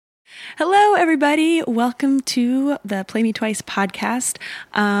Hello, everybody. Welcome to the Play Me Twice podcast.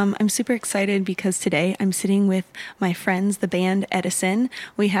 I'm super excited because today I'm sitting with my friends, the band Edison.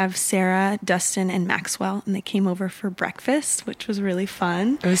 We have Sarah, Dustin, and Maxwell, and they came over for breakfast, which was really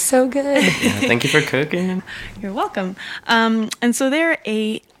fun. It was so good. Yeah, thank you for cooking. You're welcome. And so they're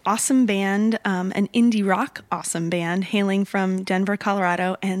a awesome band, an indie rock awesome band hailing from Denver,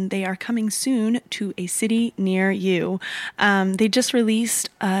 Colorado, and they are coming soon to a city near you. They just released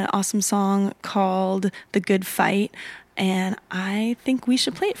an awesome song called The Good Fight, and I think we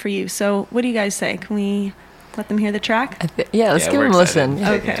should play it for you. So what do you guys say? Can we let them hear the track? Let's Yeah, give we're them a listen.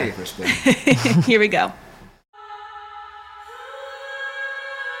 excited. Okay. Take it for a spin. Here we go.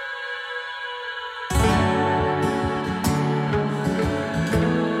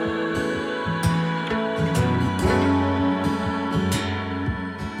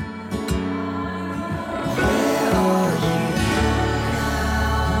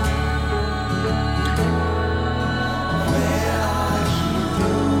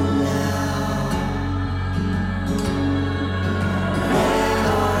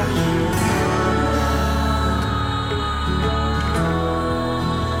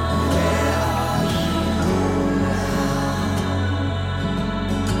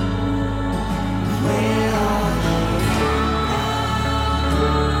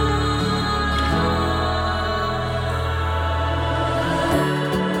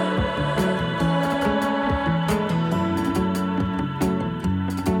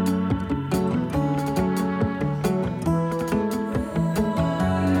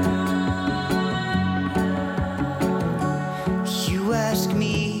 You ask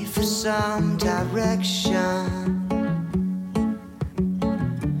me for some direction,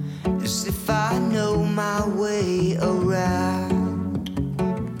 as if I know my way around.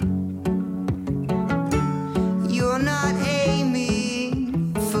 You're not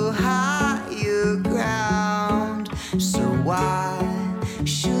aiming for higher ground, so why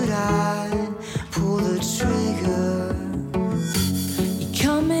should I pull the trigger? You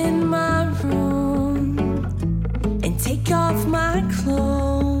come in my room and take off my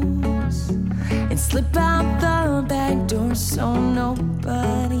clothes and slip out the back door so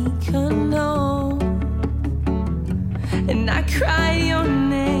nobody could know. And I cry your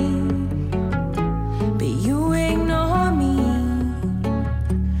name, but you ignore me.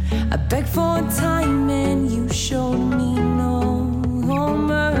 I beg for time and you showed me no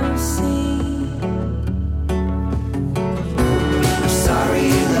mercy. I'm sorry,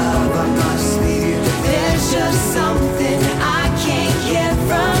 love, I must leave you. There's just something I can't get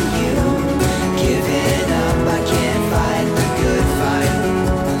from you. Giving up, I can't fight the good fight.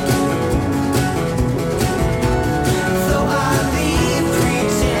 Though I leave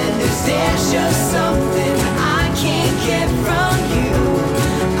pretenders, there's just something I can't get from you.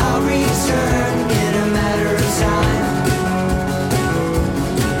 I'll return in a matter of time.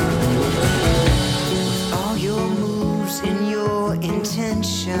 With all your moves and your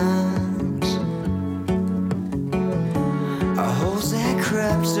intentions are holes that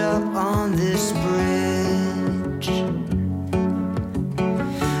crept up on this bridge.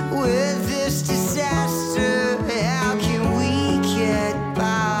 With this disaster, how can we get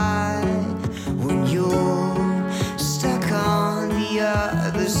by when you're stuck on the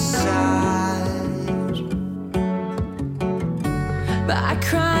other side? But I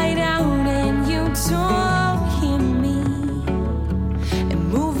cried out and you don't hear me, and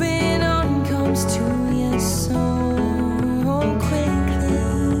moving on comes to you so quickly.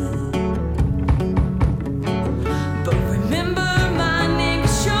 But remember my name,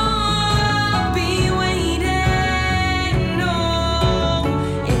 'cause you'll be waiting. No,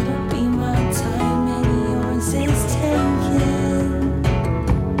 it'll be my time and yours is taken.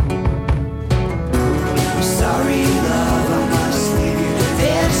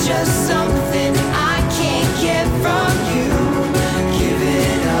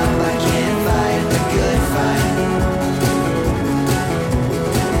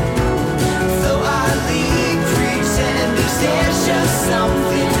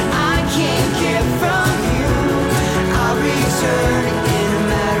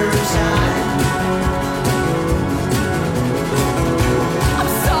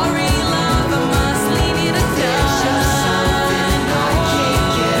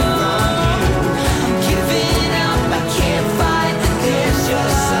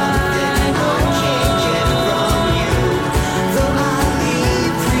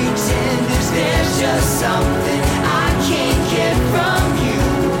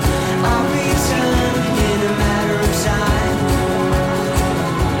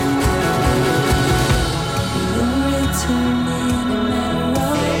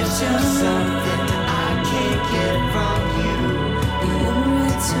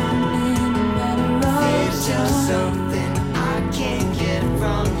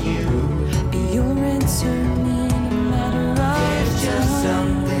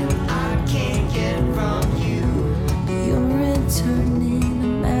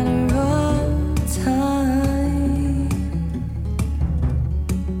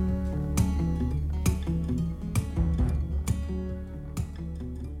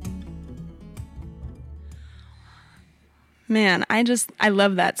 Man, I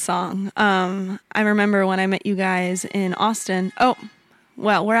love that song. I remember when I met you guys in Austin. Oh,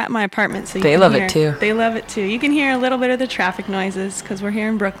 well, we're at my apartment, so they love it too. They love it too. You can hear a little bit of the traffic noises because we're here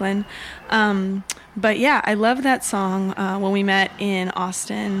in Brooklyn. But yeah, I love that song. When we met in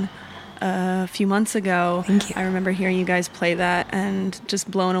Austin a few months ago, Thank you. I remember hearing you guys play that and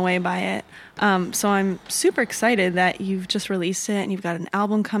just blown away by it. So I'm super excited that you've just released it and you've got an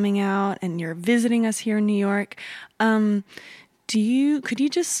album coming out and you're visiting us here in New York. Could you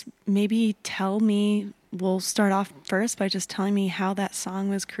just maybe tell me, we'll start off first by just telling me how that song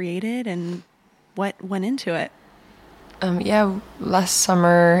was created and what went into it. Last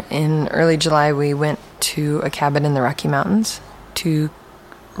summer in early July, we went to a cabin in the Rocky Mountains to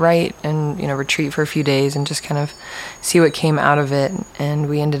write and, retreat for a few days and just kind of see what came out of it. And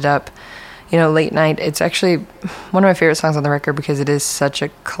we ended up, late night. It's actually one of my favorite songs on the record because it is such a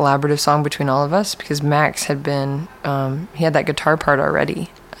collaborative song between all of us, because Max had been, he had that guitar part already.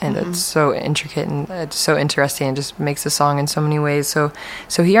 And it's so intricate and it's so interesting and just makes the song in so many ways. So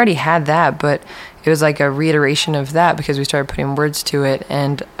he already had that, but it was like a reiteration of that because we started putting words to it.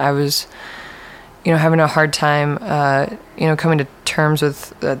 And I was, having a hard time, coming to terms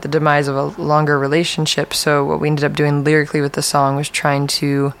with the demise of a longer relationship. So what we ended up doing lyrically with the song was trying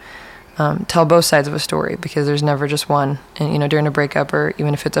to tell both sides of a story, because there's never just one. And, during a breakup or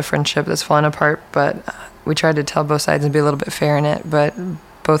even if it's a friendship that's fallen apart, but we tried to tell both sides and be a little bit fair in it. But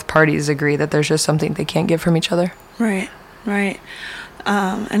both parties agree that there's just something they can't get from each other. Right.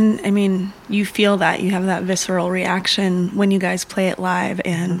 And I mean, you feel that, you have that visceral reaction when you guys play it live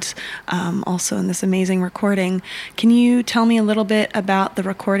and also in this amazing recording. Can you tell me a little bit about the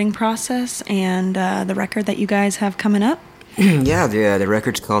recording process and the record that you guys have coming up? Yeah, the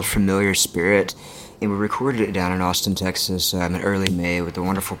record's called Familiar Spirit, and we recorded it down in Austin, Texas in early May with a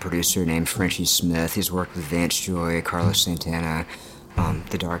wonderful producer named Frenchie Smith. He's worked with Vance Joy, Carlos Santana,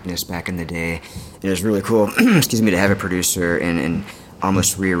 The Darkness back in the day. And it was really cool, to have a producer and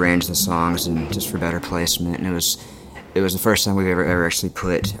almost rearrange the songs and just for better placement. And it was the first time we've ever actually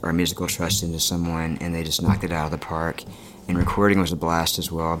put our musical trust into someone, and they just knocked it out of the park. And recording was a blast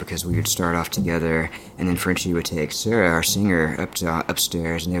as well, because we would start off together, and then Frenchie would take Sarah, our singer,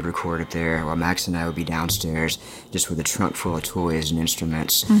 upstairs, and they'd record it there, while Max and I would be downstairs, just with a trunk full of toys and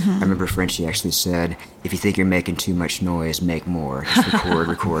instruments. I remember Frenchie actually said, if you think you're making too much noise, make more. Just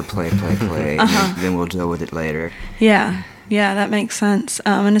record, play, and then we'll deal with it later. Yeah, that makes sense.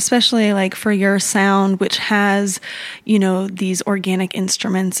 And especially like for your sound, which has, these organic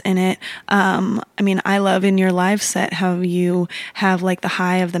instruments in it. I love in your live set how you have like the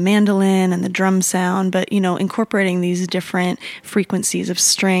high of the mandolin and the drum sound, but, incorporating these different frequencies of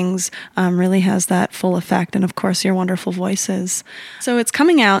strings really has that full effect. And of course, your wonderful voices. So it's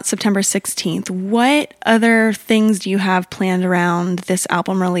coming out September 16th. What other things do you have planned around this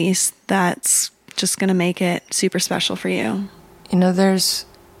album release that's just going to make it super special for you? There's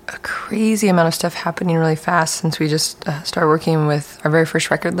a crazy amount of stuff happening really fast since we just started working with our very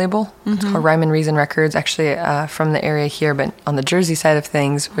first record label. It's called Rhyme and Reason Records, actually from the area here, but on the Jersey side of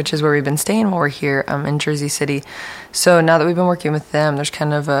things, which is where we've been staying while we're here in Jersey City. So now that we've been working with them, there's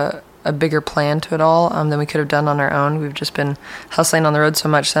kind of a bigger plan to it all than we could have done on our own. We've just been hustling on the road so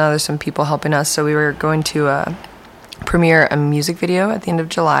much, so now there's some people helping us. So we were going to premiere a music video at the end of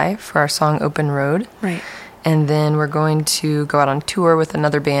July for our song Open Road. Right. And then we're going to go out on tour with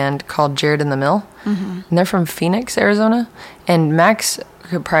another band called Jared and the Mill. And they're from Phoenix, Arizona. And Max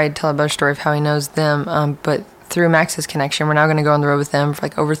could probably tell a better story of how he knows them. But through Max's connection, we're now going to go on the road with them for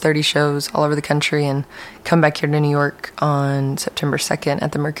like over 30 shows all over the country and come back here to New York on September 2nd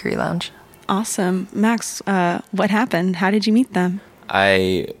at the Mercury Lounge. Awesome. Max, what happened? How did you meet them?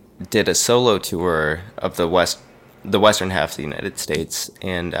 I did a solo tour of the western half of the United States,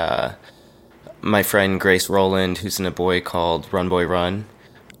 and my friend Grace Rowland, who's in a boy called Run Boy Run,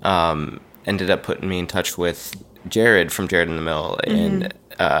 ended up putting me in touch with Jared from Jared and the Mill, and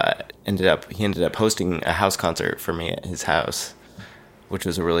ended up hosting a house concert for me at his house, which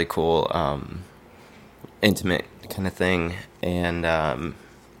was a really cool, intimate kind of thing. And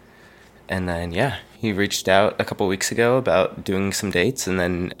then he reached out a couple weeks ago about doing some dates, and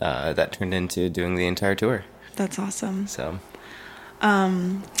then that turned into doing the entire tour. That's awesome. So,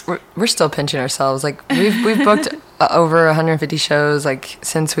 we're still pinching ourselves. Like we've booked over 150 shows. Like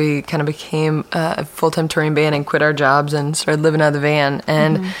since we kind of became a full-time touring band and quit our jobs and started living out of the van,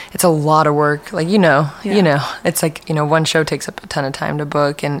 and it's a lot of work. Like it's like one show takes up a ton of time to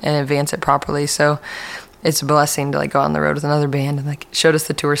book and advance it properly. So it's a blessing to like go on the road with another band, and like showed us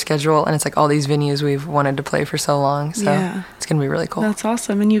the tour schedule, and it's like all these venues we've wanted to play for so long. So it's gonna be really cool. That's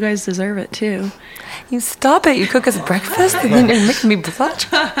awesome, and you guys deserve it too. You stop it! You cook us breakfast, and then you're making me blush.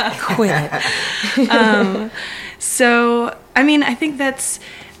 Quit it. So, I mean, I think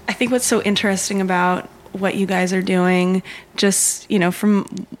what's so interesting about what you guys are doing, just, you know, from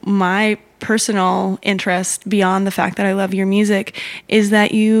my personal interest beyond the fact that I love your music, is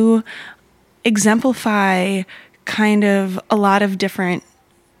that you exemplify kind of a lot of different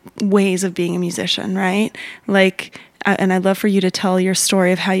ways of being a musician, right? Like, and I'd love for you to tell your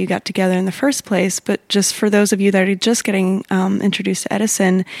story of how you got together in the first place, but just for those of you that are just getting introduced to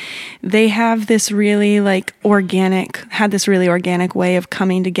Edison, they have this really had this really organic way of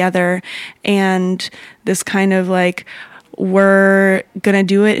coming together, and this kind of like, we're going to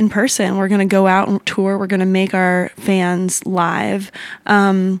do it in person. We're going to go out and tour. We're going to make our fans live.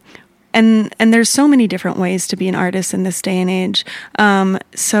 And there's so many different ways to be an artist in this day and age.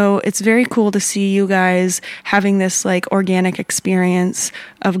 So it's very cool to see you guys having this like organic experience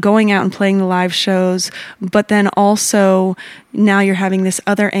of going out and playing the live shows, but then also now you're having this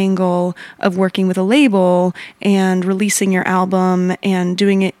other angle of working with a label and releasing your album and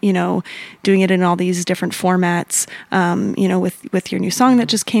doing it in all these different formats, with your new song that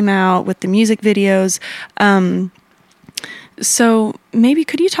just came out, with the music videos. So maybe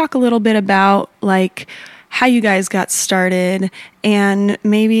could you talk a little bit about like how you guys got started, and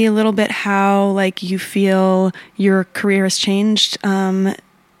maybe a little bit how like you feel your career has changed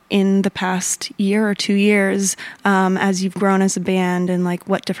in the past year or 2 years as you've grown as a band, and like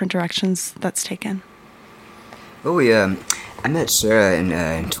what different directions that's taken? Oh, yeah. I met Sarah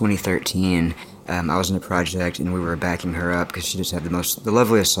in 2013. I was in a project and we were backing her up because she just had the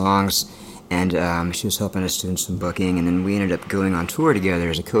loveliest songs. And she was helping us doing some booking, and then we ended up going on tour together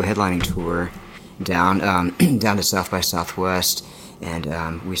as a co-headlining tour down to South by Southwest. And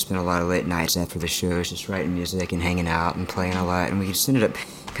we spent a lot of late nights after the shows just writing music and hanging out and playing a lot. And we just ended up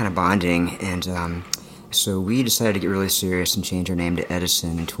kind of bonding. And so we decided to get really serious and change our name to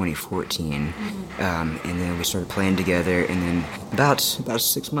Edison in 2014. And then we started playing together. And then about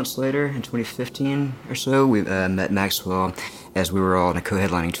 6 months later, in 2015 or so, we met Maxwell as we were all on a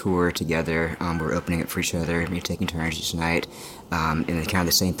co-headlining tour together. We were opening up for each other, taking turns each night. And then kind of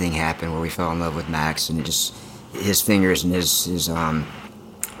the same thing happened where we fell in love with Max, and it just, his fingers and his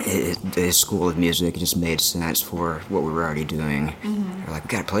school of music just made sense for what we were already doing. We're like, we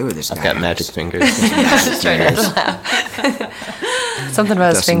gotta play with this guy. I've got magic fingers. Something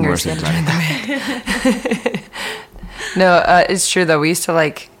about his fingers. You had to join the band. No, it's true though. We used to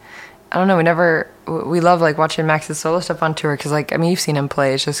like, I don't know, we love like watching Max's solo stuff on tour because like, I mean, you've seen him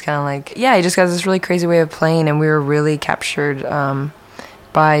play. It's just kind of like, yeah, he just got this really crazy way of playing, and we were really captured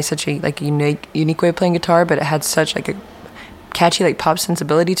by such a like unique way of playing guitar, but it had such like a catchy like pop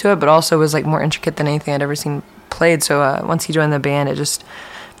sensibility to it, but also was like more intricate than anything I'd ever seen played. So once he joined the band, it just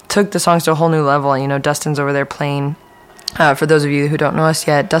took the songs to a whole new level. And Dustin's over there playing. For those of you who don't know us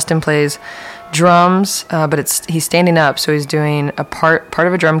yet, Dustin plays drums, but he's standing up, so he's doing a part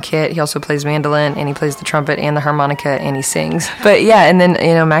of a drum kit. He also plays mandolin, and he plays the trumpet and the harmonica, and he sings. But yeah, and then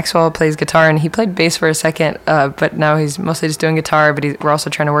Maxwell plays guitar, and he played bass for a second, but now he's mostly just doing guitar. But we're also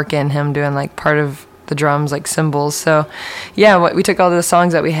trying to work in him doing like part of the drums, like cymbals. So yeah, we took all the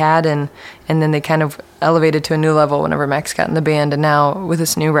songs that we had, and then they kind of elevated to a new level whenever Max got in the band. And now with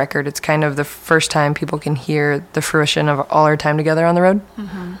this new record, it's kind of the first time people can hear the fruition of all our time together on the road.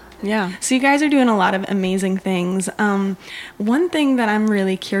 Yeah. So you guys are doing a lot of amazing things. One thing that I'm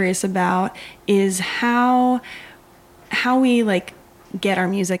really curious about is how we like get our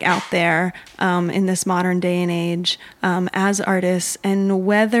music out there in this modern day and age as artists, and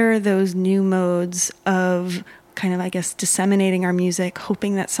whether those new modes of kind of, I guess, disseminating our music,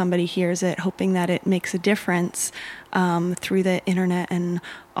 hoping that somebody hears it, hoping that it makes a difference through the internet and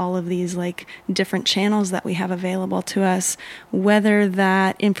all of these like different channels that we have available to us, whether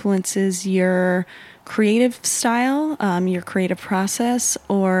that influences your creative style, your creative process,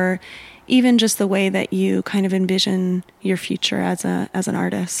 or even just the way that you kind of envision your future as an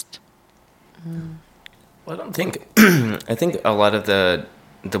artist. Well, I don't think I think a lot of the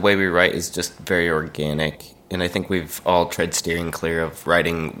way we write is just very organic, and I think we've all tried steering clear of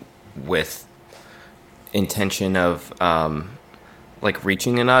writing with intention of like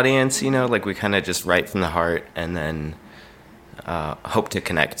reaching an audience. Like we kind of just write from the heart, and then hope to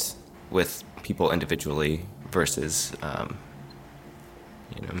connect with people individually versus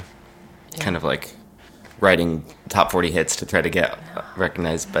kind of like writing top 40 hits to try to get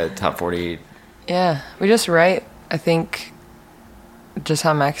recognized by top 40. Yeah, we just write, I think, just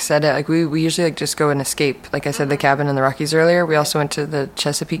how Max said it, like we usually like just go and escape. Like I said, the cabin in the Rockies earlier. We also went to the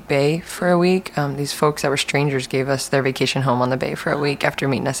Chesapeake Bay for a week. These folks that were strangers gave us their vacation home on the bay for a week after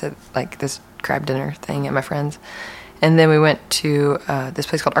meeting us at like this crab dinner thing at my friend's. And then we went to this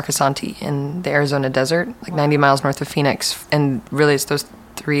place called Arcosanti in the Arizona desert, like 90 miles north of Phoenix. And really it's those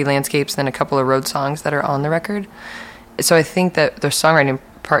 3 landscapes and a couple of road songs that are on the record. So I think that the songwriting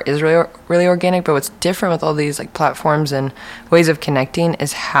part is really organic, but what's different with all these like platforms and ways of connecting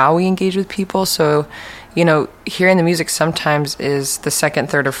is how we engage with people. So, you know, hearing the music sometimes is the second,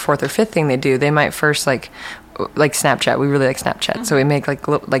 third, or fourth, or fifth thing they do. They might first like Snapchat. We really like Snapchat, so we make like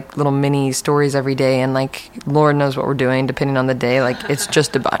little mini stories every day, and like Lord knows what we're doing depending on the day. Like it's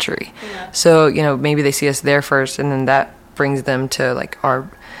just debauchery. Yeah. So you know, maybe they see us there first, and then that brings them to like our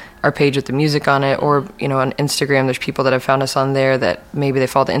page with the music on it, or you know, on Instagram there's people that have found us on there that maybe they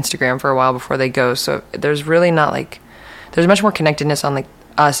follow the Instagram for a while before they go. So there's really not like, there's much more connectedness on like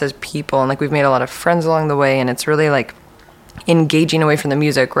us as people, and like we've made a lot of friends along the way, and it's really like engaging away from the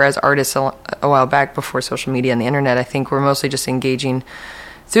music, whereas artists a while back before social media and the internet, I think we're mostly just engaging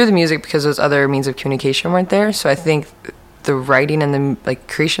through the music because those other means of communication weren't there. So I think the writing and the like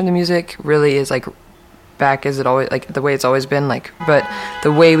creation of the music really is like back as it always, like the way it's always been, like, but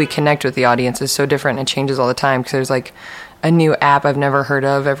the way we connect with the audience is so different and it changes all the time because there's like a new app I've never heard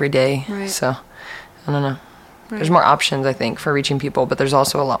of every day. Right. So I don't know. Right. There's more options, I think, for reaching people, but there's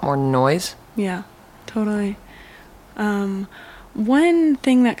also a lot more noise. Yeah, totally. One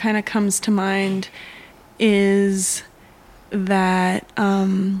thing that kind of comes to mind is that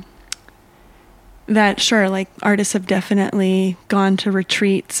that sure, like artists have definitely gone to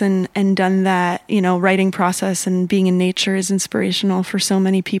retreats and done that, you know, writing process and being in nature is inspirational for so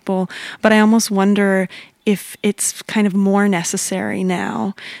many people. But I almost wonder if it's kind of more necessary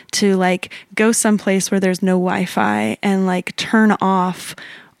now to like go someplace where there's no Wi-Fi and like turn off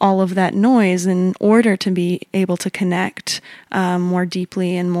all of that noise in order to be able to connect more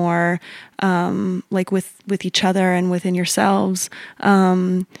deeply and more like with each other and within yourselves.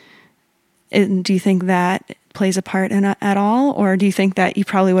 And do you think that plays a part in at all? Or do you think that you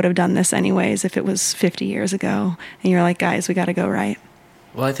probably would have done this anyways if it was 50 years ago and you're like, guys, we got to go right?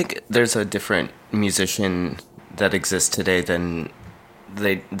 Well, I think there's a different musician that exists today than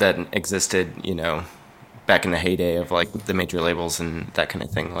that existed, you know, back in the heyday of like the major labels and that kind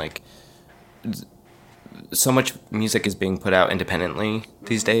of thing. Like so much music is being put out independently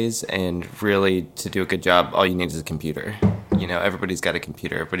these days, and really to do a good job, all you need is a computer. You know, everybody's got a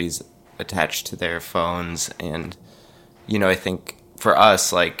computer, everybody's attached to their phones, and you know, I think for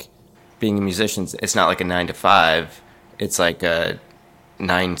us, like being musicians, it's not like a 9 to 5, it's like a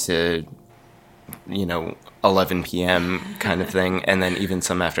 9 to, you know, 11 p.m. kind of thing, and then even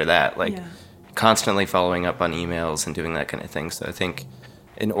some after that, like constantly following up on emails and doing that kind of thing. So I think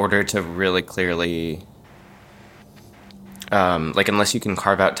in order to really clearly like unless you can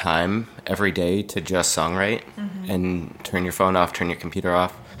carve out time every day to just songwrite and turn your phone off, turn your computer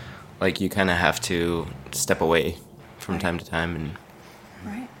off, like you kind of have to step away from time to time. And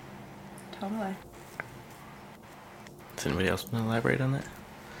right, totally. Does anybody else want to elaborate on that?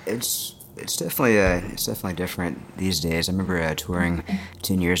 It's definitely different these days. I remember touring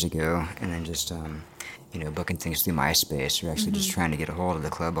 10 years ago, and then just you know, booking things through MySpace, or actually just trying to get a hold of the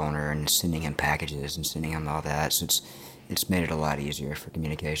club owner and sending him packages and sending him all that. So it's made it a lot easier for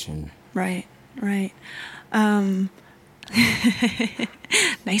communication. Right.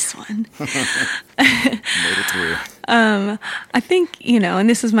 Nice one. Made it through. I think, you know, and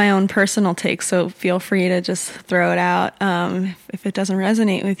this is my own personal take, so feel free to just throw it out if it doesn't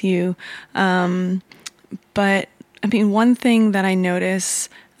resonate with you. But I mean, one thing that I notice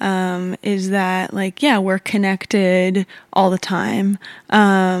is that, like, yeah, we're connected all the time,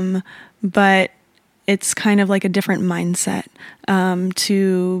 but it's kind of like a different mindset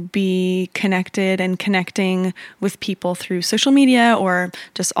to be connected and connecting with people through social media or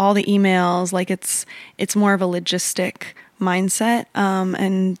just all the emails. Like it's more of a logistic mindset,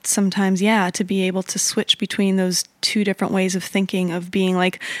 and sometimes, to be able to switch between those two different ways of thinking, of being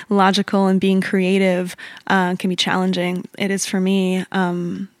like logical and being creative, can be challenging. It is for me,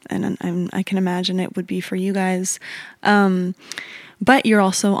 and I can imagine it would be for you guys. But you're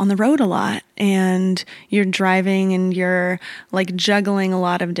also on the road a lot, and you're driving, and you're like juggling a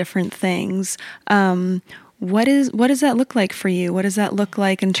lot of different things. What does that look like for you? What does that look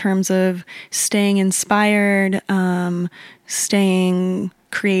like in terms of staying inspired, staying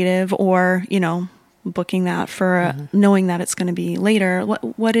creative, or, you know, booking that for knowing that it's going to be later?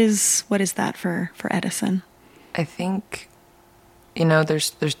 What is that for Edison? I think, you know,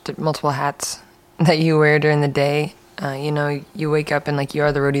 there's multiple hats that you wear during the day. You wake up and like you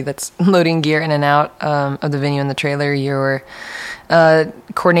are the roadie that's loading gear in and out of the venue in the trailer. You're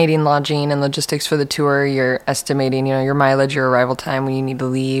coordinating lodging and logistics for the tour. You're estimating, your mileage, your arrival time when you need to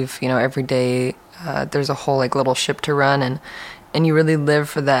leave. Every day there's a whole like little ship to run, and you really live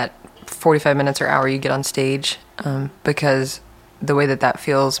for that 45 minutes or hour you get on stage, because the way that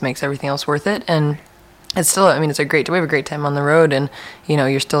feels makes everything else worth it. And it's still, we have a great time on the road, and,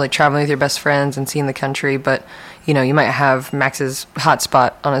 you're still like traveling with your best friends and seeing the country, but, you might have Max's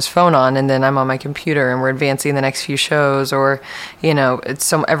hotspot on his phone on, and then I'm on my computer and we're advancing the next few shows, or,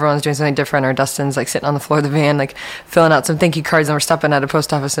 everyone's doing something different, or Dustin's like sitting on the floor of the van, like filling out some thank you cards, and we're stopping at a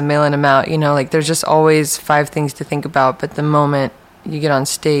post office and mailing them out, there's just always 5 things to think about, but the moment you get on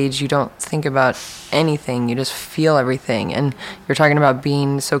stage, you don't think about anything, you just feel everything. And you're talking about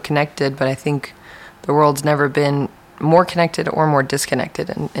being so connected, but I think the world's never been more connected or more disconnected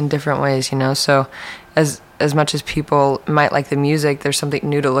in different ways, So as much as people might like the music, there's something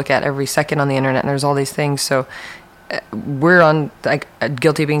new to look at every second on the internet, and there's all these things. So we're on, like,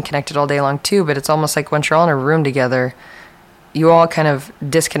 guilty of being connected all day long too, but it's almost like once you're all in a room together, you all kind of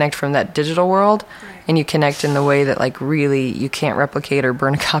disconnect from that digital world, right, and you connect in the way that like really you can't replicate or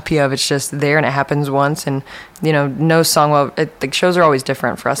burn a copy of. It's just there and it happens once, and no song the shows are always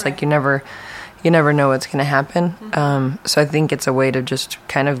different for us, right. Like you never know what's going to happen. Mm-hmm. So I think it's a way to just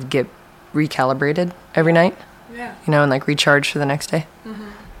kind of get recalibrated every night, and like recharge for the next day. Mm-hmm.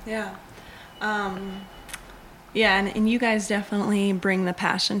 Yeah, and you guys definitely bring the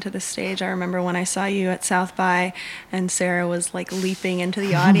passion to the stage. I remember when I saw you at South by, and Sarah was like leaping into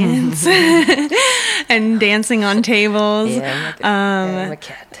the audience and dancing on tables. Yeah, I'm a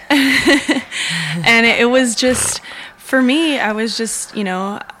cat. And it was just, for me, I was just,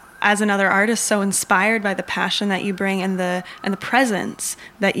 as another artist, so inspired by the passion that you bring and the presence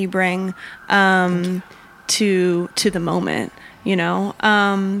that you bring to the moment,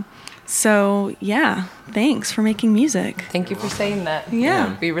 So, yeah, thanks for making music. Thank you for saying that.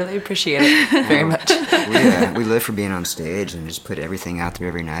 Yeah. We really appreciate it very much. We live for being on stage and just put everything out there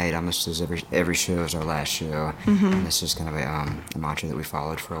every night, almost as every show is our last show. Mm-hmm. And this is kind of a mantra that we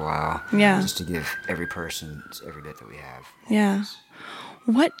followed for a while. Yeah. Just to give every person every bit that we have. Yeah.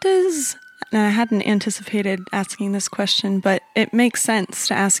 And I hadn't anticipated asking this question, but it makes sense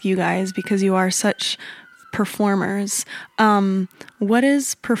to ask you guys because you are such performers. What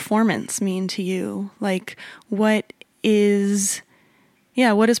does performance mean to you? Like, what does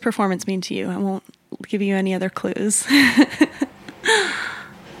performance mean to you? I won't give you any other clues.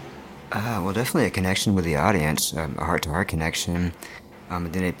 Well, definitely a connection with the audience, a heart-to-heart connection.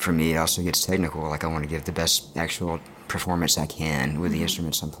 And then for me, it also gets technical. Like, I want to give the best actual performance I can with the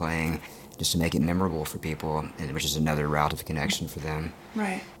instruments I'm playing, just to make it memorable for people, which is another route of connection for them.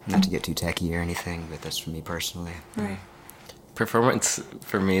 Right. Not to get too techy or anything, but that's for me personally. Right. Performance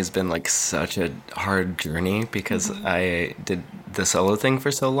for me has been like such a hard journey because I did the solo thing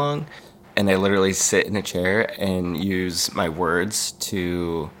for so long, and I literally sit in a chair and use my words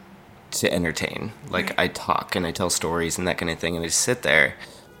to entertain. Like, right. I talk and I tell stories and that kind of thing, and I just sit there.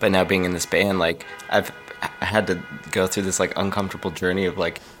 But now being in this band, like, I had to go through this like uncomfortable journey of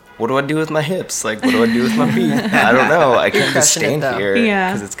like, what do I do with my hips? Like, what do I do with my feet? I don't know. I can't just stand here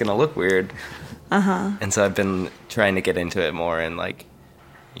because it's gonna look weird. And so I've been trying to get into it more, and like,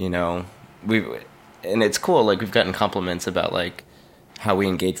 and it's cool. Like, we've gotten compliments about like how we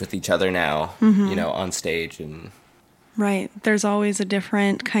engage with each other now, on stage. And right, there's always a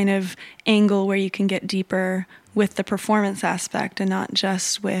different kind of angle where you can get deeper with the performance aspect and not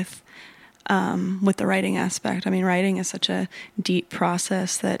just with the writing aspect. I mean, writing is such a deep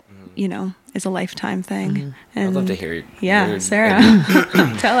process that, is a lifetime thing. Mm-hmm. And I'd love to hear it. Yeah, Sarah,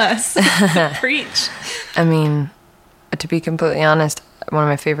 tell us. Preach. I mean, to be completely honest, one of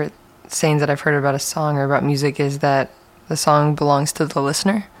my favorite sayings that I've heard about a song or about music is that the song belongs to the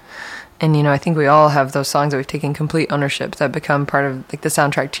listener. And, I think we all have those songs that we've taken complete ownership that become part of, like, the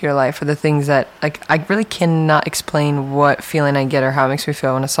soundtrack to your life, or the things that, like, I really cannot explain what feeling I get or how it makes me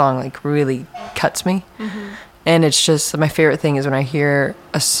feel when a song, like, really cuts me. Mm-hmm. And it's just, my favorite thing is when I hear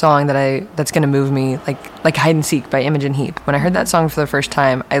a song that's going to move me, like Hide and Seek by Imogen Heap. When I heard that song for the first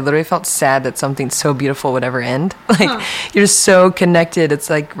time, I literally felt sad that something so beautiful would ever end. Like, you're just so connected.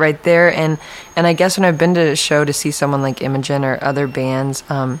 It's, like, right there. And I guess when I've been to a show to see someone like Imogen or other bands,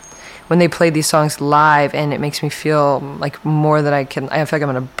 when they play these songs live, and it makes me feel like more that I feel like I'm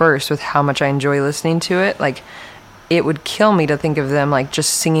going to burst with how much I enjoy listening to it. Like, it would kill me to think of them like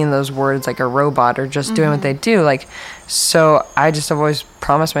just singing those words like a robot or just doing what they do. Like, so I just have always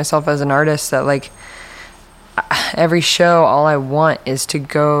promised myself as an artist that, like, every show, all I want is to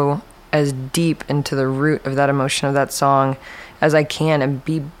go as deep into the root of that emotion of that song as I can, and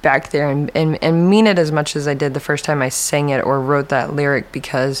be back there and mean it as much as I did the first time I sang it or wrote that lyric,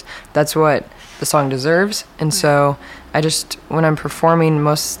 because that's what the song deserves. And so I just, when I'm performing,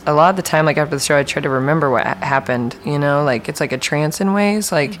 a lot of the time, like after the show, I try to remember what happened, you know, like it's like a trance in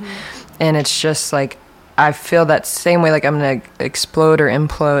ways, like, and it's just like, I feel that same way, like I'm going to explode or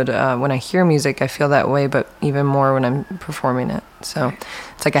implode. When I hear music, I feel that way, but even more when I'm performing it. So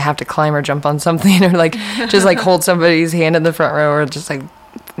it's like I have to climb or jump on something, or like just like hold somebody's hand in the front row, or just like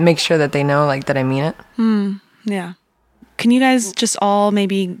make sure that they know like that I mean it. Yeah. Can you guys just all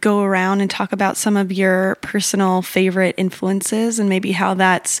maybe go around and talk about some of your personal favorite influences and maybe how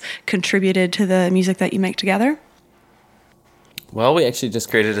that's contributed to the music that you make together? Well, we actually just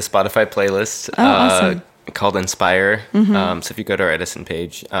created a Spotify playlist awesome. Called Inspire. So if you go to our Edison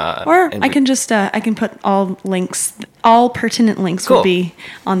page, or I can just I can put all pertinent links will be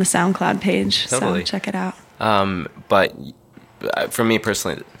on the SoundCloud page. Totally. So check it out. But for me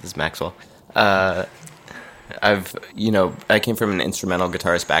personally, this is Maxwell. I came from an instrumental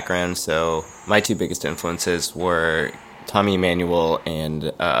guitarist background, so my two biggest influences were Tommy Emmanuel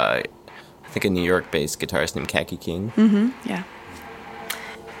and I think a New York-based guitarist named Khaki King. Yeah.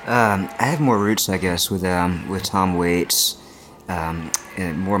 I have more roots, I guess, with Tom Waits.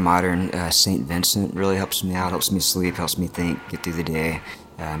 And more modern, St. Vincent really helps me out, helps me sleep, helps me think, get through the day,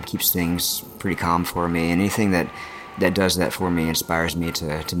 keeps things pretty calm for me. And anything that does that for me inspires me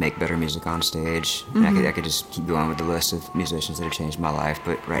to make better music on stage. And I could just keep going with the list of musicians that have changed my life,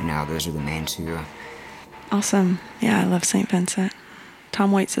 but right now those are the main two. Awesome. Yeah, I love St. Vincent.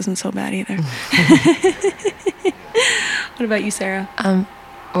 Tom Waits isn't so bad either. What about you, Sarah?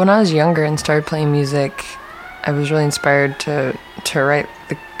 When I was younger and started playing music, I was really inspired to write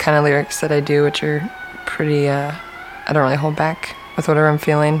the kind of lyrics that I do, which are pretty, I don't really hold back with whatever I'm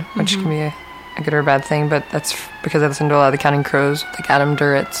feeling, which can be a good or a bad thing, but that's because I listened to a lot of the Counting Crows, like Adam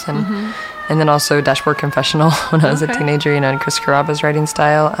Duritz, and then also Dashboard Confessional when I was a teenager, and Chris Caraba's writing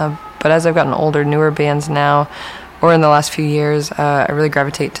style. But as I've gotten older, newer bands now, or in the last few years, I really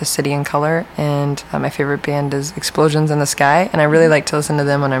gravitate to City and Color, and my favorite band is Explosions in the Sky, and I really like to listen to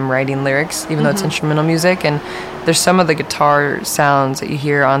them when I'm writing lyrics, even though it's instrumental music. And there's some of the guitar sounds that you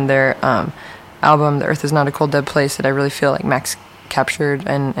hear on their album, The Earth Is Not a Cold Dead Place, that I really feel like Max captured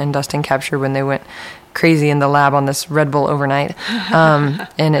and Dustin captured when they went crazy in the lab on this Red Bull overnight.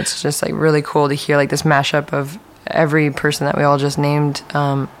 And it's just like really cool to hear like this mashup of every person that we all just named.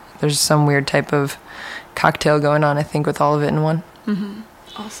 There's some weird type of cocktail going on, I think, with all of it in one.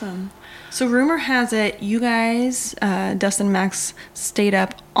 Awesome. So rumor has it you guys, Dustin and Max, stayed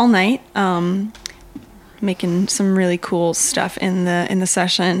up all night making some really cool stuff in the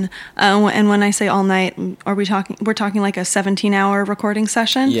session. And when I say all night, we're talking like a 17-hour recording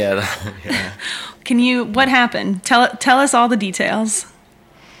session? Yeah. What happened? Tell us all the details.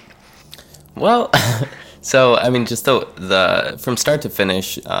 Well, so I mean, just the from start to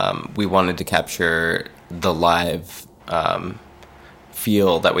finish, we wanted to capture the live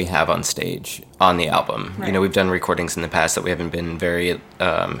feel that we have on stage on the album. Right. We've done recordings in the past that we haven't been very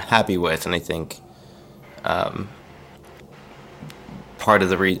happy with, and I think definitely part of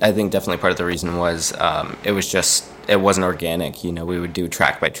the reason was it wasn't organic. We would do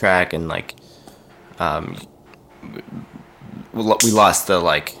track by track, and like we lost the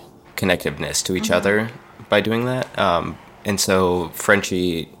like connectiveness to each other by doing that. And so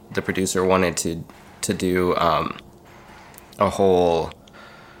Frenchie, the producer, wanted to do a whole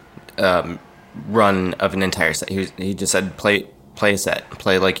run of an entire set. He just said, play a set,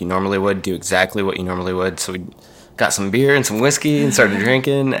 play like you normally would, do exactly what you normally would. So we got some beer and some whiskey and started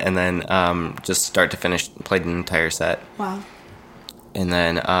drinking, and then just start to finish played an entire set. Wow. And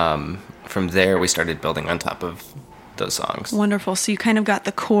then from there we started building on top of those songs. Wonderful. So you kind of got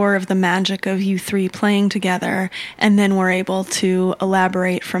the core of the magic of you three playing together, and then were able to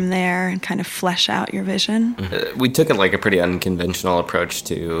elaborate from there and kind of flesh out your vision. We took a pretty unconventional approach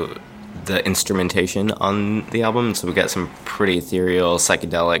to the instrumentation on the album, so we got some pretty ethereal,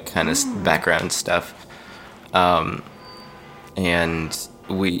 psychedelic kind of background stuff. And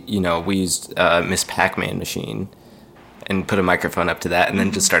we used Miss Pac-Man machine and put a microphone up to that, and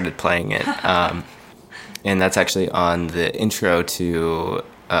then just started playing it. And that's actually on the intro to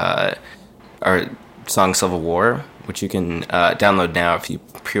our song Civil War, which you can download now if you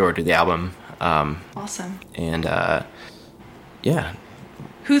pre-order the album. Awesome. And yeah.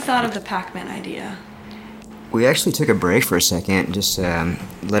 Who thought of the Pac-Man idea? We actually took a break for a second, just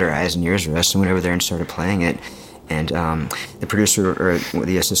let our eyes and ears rest, and went over there and started playing it. And the producer or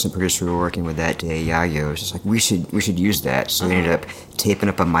the assistant producer we were working with that day, Yayo, was just like, we should use that. So we ended up taping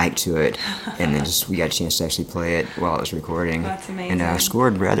up a mic to it, and then we got a chance to actually play it while it was recording. That's amazing. And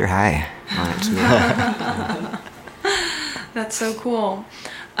scored rather high on it too. That's so cool.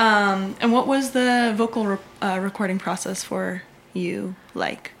 And what was the vocal recording process for you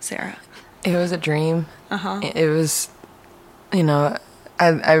like, Sarah? It was a dream. It was,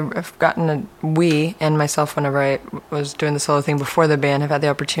 I've gotten we and myself, whenever I was doing the solo thing before the band, have had the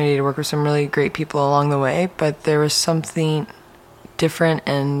opportunity to work with some really great people along the way, but there was something different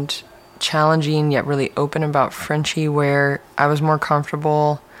and challenging yet really open about Frenchie, where I was more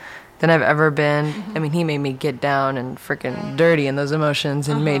comfortable than I've ever been. I mean, he made me get down and freaking dirty in those emotions,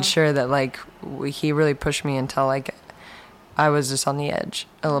 and made sure that he really pushed me until I was just on the edge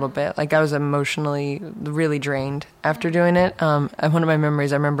a little bit. I was emotionally really drained after doing it. And one of my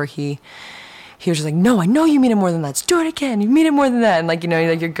memories, I remember he was just like, no, I know you mean it more than that. Let's do it again. You mean it more than that.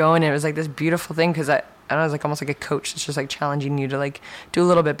 And you're going, and it was this beautiful thing, because I was almost like a coach. It's just challenging you to do a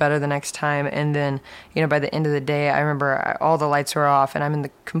little bit better the next time. And then, by the end of the day, I remember all the lights were off, and I'm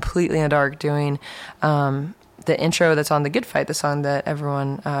completely in the dark doing, the intro that's on The Good Fight, the song that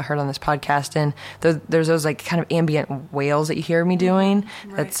everyone heard on this podcast. And there's those kind of ambient wails that you hear me doing.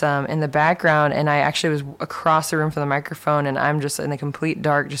 Right. That's in the background. And I actually was across the room from the microphone, and I'm just in the complete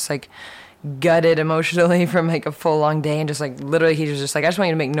dark, just gutted emotionally from a full long day, and just literally he was just I just want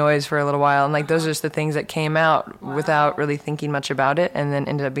you to make noise for a little while, and those are just the things that came out without really thinking much about it, and then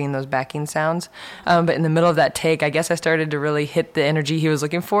ended up being those backing sounds. But in the middle of that take, I guess I started to really hit the energy he was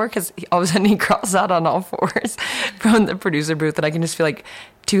looking for, because all of a sudden he crawls out on all fours from the producer booth, and I can just feel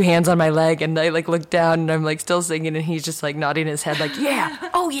two hands on my leg, and I look down, and I'm still singing, and he's just nodding his head yeah,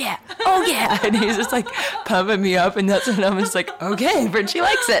 oh yeah, and he's just pumping me up, and that's when I'm just okay, Frenchie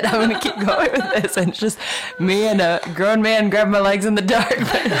likes it, I'm gonna keep going with this. And it's just me and a grown man grabbing my legs in the dark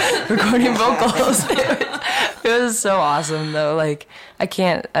recording vocals. It was so awesome though. I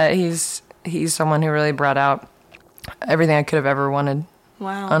can't he's someone who really brought out everything I could have ever wanted.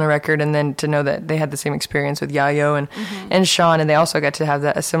 Wow. On a record, and then to know that they had the same experience with Yayo and Sean, and they also got to have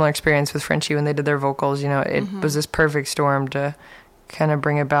a similar experience with Frenchie when they did their vocals. It was this perfect storm to kind of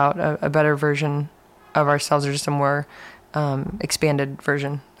bring about a better version of ourselves, or just a more expanded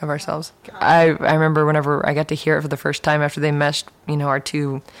version of ourselves. I remember whenever I got to hear it for the first time after they meshed, our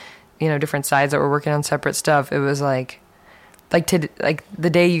two, different sides that were working on separate stuff. It was the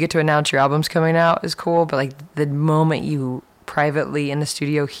day you get to announce your album's coming out is cool, but the moment you privately in the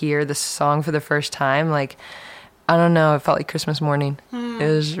studio hear the song for the first time, I don't know, it felt like Christmas morning. It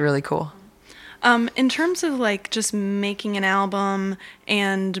was really cool. In terms of just making an album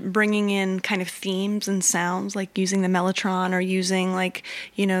and bringing in kind of themes and sounds, using the Mellotron or using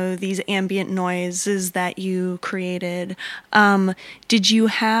these ambient noises that you created, did you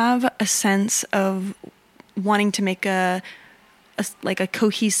have a sense of wanting to make a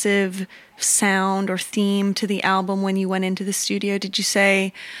cohesive sound or theme to the album when you went into the studio? Did you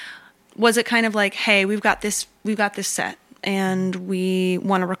say, was it kind of hey, we've got this set and we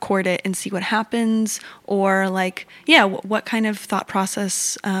want to record it and see what happens? Or what kind of thought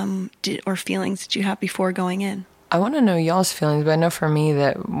process or feelings did you have before going in? I want to know y'all's feelings, but I know for me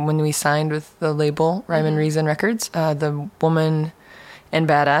that when we signed with the label Rhyme and Reason Records, the woman and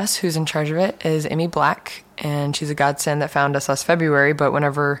badass who's in charge of it is Amy Black, and she's a godsend that found us last February. But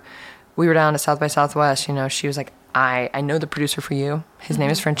whenever we were down at South by Southwest, she was I know the producer for you. His name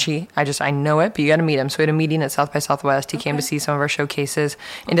is Frenchie. I know it, but you got to meet him. So we had a meeting at South by Southwest. He came to see some of our showcases,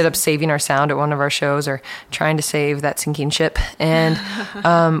 ended up saving our sound at one of our shows, or trying to save that sinking ship. And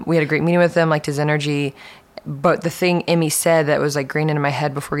we had a great meeting with him, liked his energy. But the thing Emmy said that was grained into my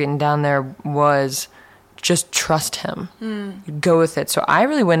head before getting down there was, just trust him. Go with it. So I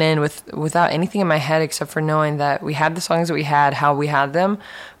really went in without anything in my head except for knowing that we had the songs that we had, how we had them,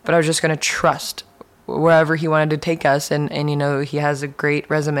 but I was just going to trust wherever he wanted to take us. And he has a great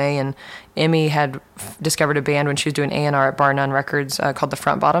resume, and Emmy had discovered a band when she was doing A&R at Bar None Records called the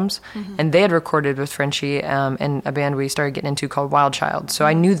Front Bottoms, and they had recorded with Frenchie in a band we started getting into called Wild Child. So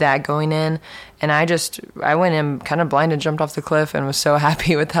I knew that going in, and I went in kind of blind and jumped off the cliff and was so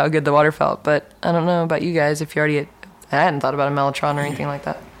happy with how good the water felt. But I don't know about you guys, if you already hadn't thought about a Mellotron or anything like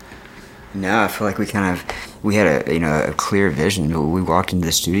that. No, I feel like we had a clear vision. We walked into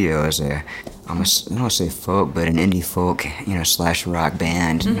the studio as I don't want to say folk, but an indie folk, / rock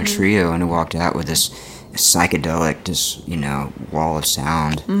band, a trio, and we walked out with this psychedelic, wall of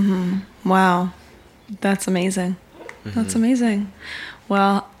sound. Wow, that's amazing. That's amazing.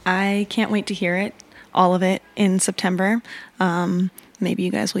 Well, I can't wait to hear it, all of it, in September. Maybe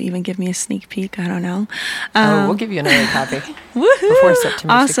you guys will even give me a sneak peek. I don't know. We'll give you another copy. Woohoo! Before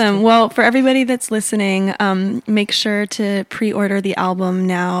September Awesome. 16th. Well, for everybody that's listening, make sure to pre-order the album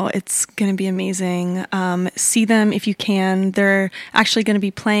now. It's going to be amazing. See them if you can. They're actually going to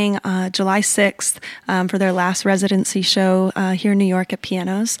be playing July 6th for their last residency show here in New York at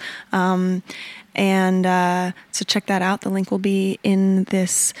Pianos. So check that out. The link will be in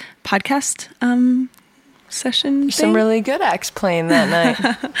this podcast session. There's some really good acts playing that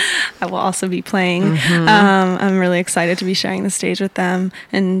night. I will also be playing. I'm really excited to be sharing the stage with them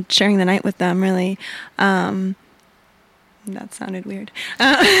and sharing the night with them, really. That sounded weird.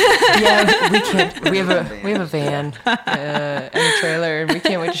 Yeah, we can't. We have a van and a trailer, and we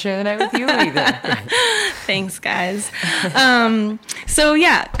can't wait to share the night with you either. Thanks, guys. So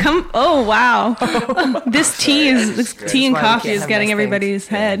yeah, come. Oh wow, this tea and why we coffee can't is have getting nice everybody's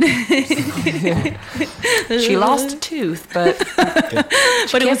head. She lost a tooth, but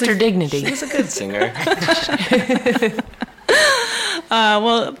she kept her dignity. She's a good singer.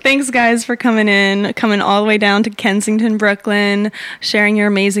 Well, thanks guys for coming all the way down to Kensington, Brooklyn, sharing your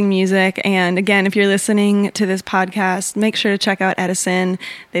amazing music. And again, if you're listening to this podcast, make sure to check out Edison.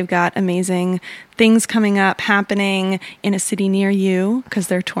 They've got amazing things coming up, happening in a city near you because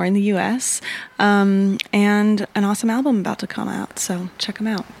they're touring the U.S. And an awesome album about to come out. So check them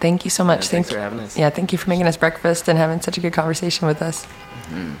out. Thank you so much. Thanks for having us. Yeah, thank you for making us breakfast and having such a good conversation with us.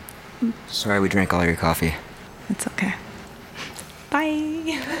 Sorry we drank all your coffee. It's okay.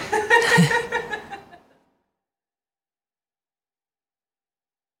 Bye.